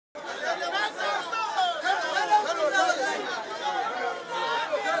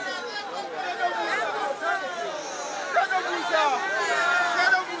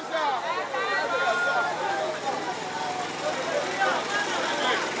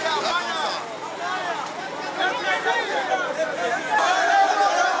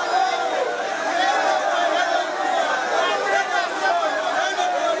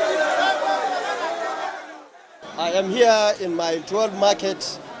am here in Mile12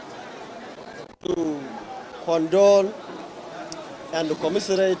 market to condole and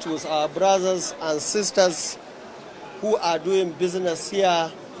commiserate with our brothers and sisters who are doing business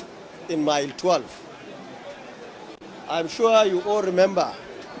here in Mile12. I'm sure you all remember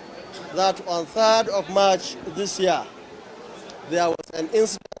that on 3rd of March this year, there was an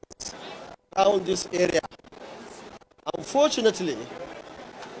incident around this area. Unfortunately,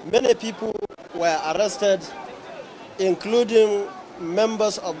 many people were arrested, including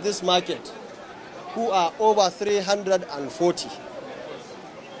members of this market, who are over 340.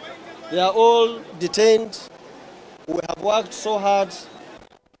 They are all detained. We have worked so hard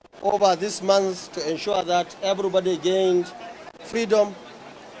over this month to ensure that everybody gained freedom.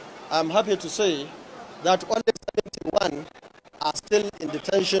 I'm happy to say that only 71 are still in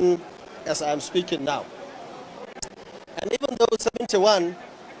detention as I'm speaking now. And even though 71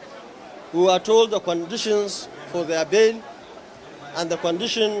 who are told the conditions for their bail, and the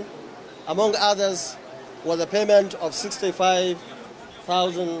condition, among others, was a payment of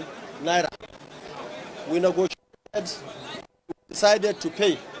 65,000 naira. We negotiated, decided to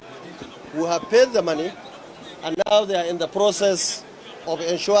pay. We have paid the money, and now they are in the process of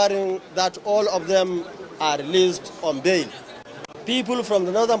ensuring that all of them are released on bail. People from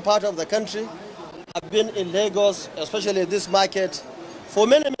the northern part of the country have been in Lagos, especially this market, for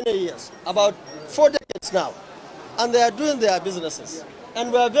many, many years, about 4 decades now, and they are doing their businesses.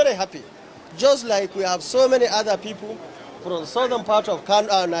 And we are very happy, just like we have so many other people from the southern part of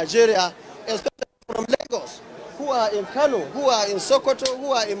Nigeria, especially from Lagos, who are in Kano, who are in Sokoto,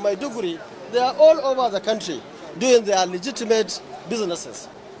 who are in Maiduguri. They are all over the country doing their legitimate businesses.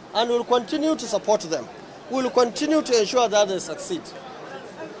 And we will continue to support them. We will continue to ensure that they succeed.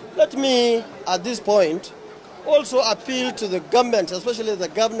 Let me, at this point, also appeal to the government, especially the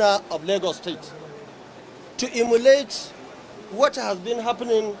governor of Lagos State, to emulate what has been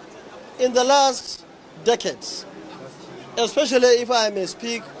happening in the last decades, especially if I may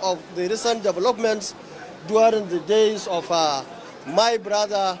speak of the recent developments during the days of my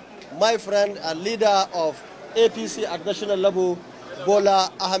brother, my friend and leader of APC at national level,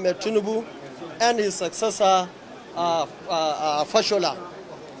 Bola Ahmed Tinubu, and his successor, Fashola.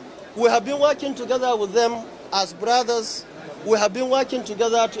 We have been working together with them as brothers. We have been working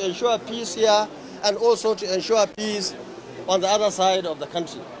together to ensure peace here and also to ensure peace on the other side of the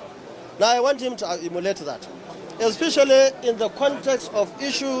country. Now I want him to emulate that, especially in the context of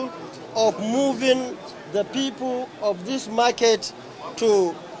issue of moving the people of this market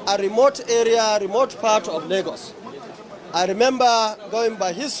to a remote area, remote part of Lagos. I remember, going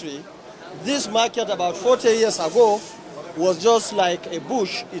by history, this market about 40 years ago was just like a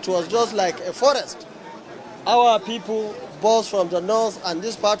bush. It was just like a forest. Our people, both from the north and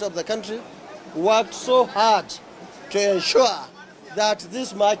this part of the country, worked so hard to ensure that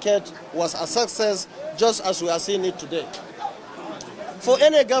this market was a success, just as we are seeing it today. For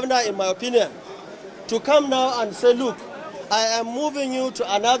any governor, in my opinion, to come now and say, look, I am moving you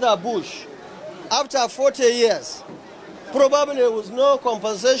to another bush after 40 years, probably with no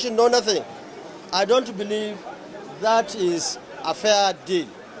compensation, no nothing, I don't believe that is a fair deal.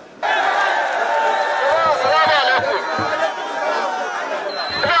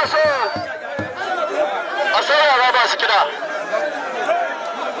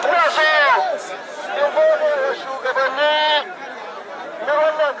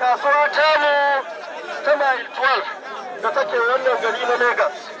 Kasuwa tamu ta Mile12 da take wannan gari na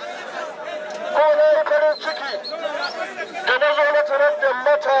Lagos. Ko na yi farin ciki da na zo na tarar da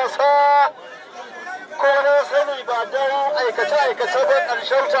matasa, ko na sani ba don aikace-aikace ba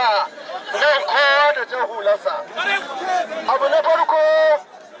ƙarshenta nan kowa da ta hularsa. Abu na farko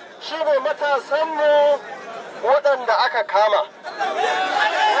shi ne matasanmu waɗanda aka kama.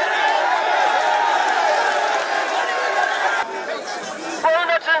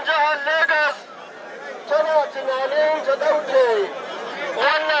 Gwamnatin jihar Lagos tana tunanin ta ɗauke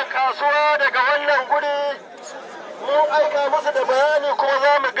wannan kasuwa daga wannan guri. Mun aika musu da bayani kuma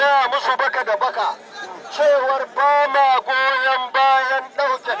za mu gaya musu baka da baka cewar ba ma goyon bayan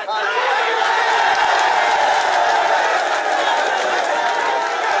ɗauke kasuwa.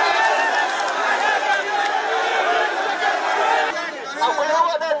 Akwai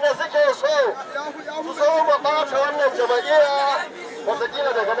waɗanda suke so su zo mu ɓata wannan jama'iyya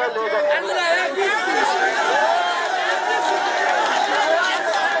wataƙila daga nan Lagos.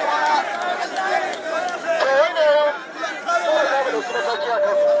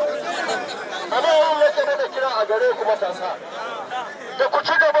 A nan nake da kira a gare ku matasa da ku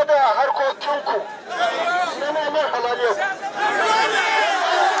ci gaba da harkokinku na neman halaliyar.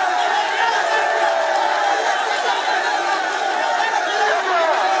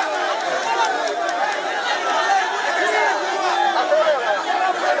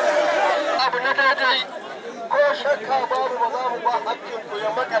 aikin ku ya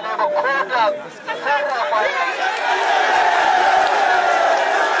makale ba ko da sarrafa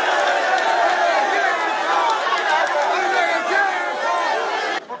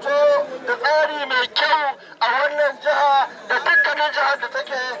da tsari mai kyau a wannan jiha da dukkanin jihar da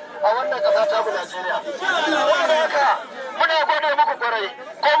take a wannan ƙasa ta mu Najeriya. Wanda haka muna gode muku kwarai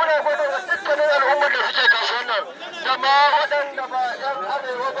ko muna gode wa dukkanin al'ummar da suke kasuwan nan da ma waɗanda ba 'yan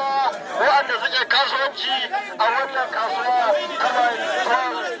arewa ba waɗanda suke kasuwanci a wannan kasuwa ta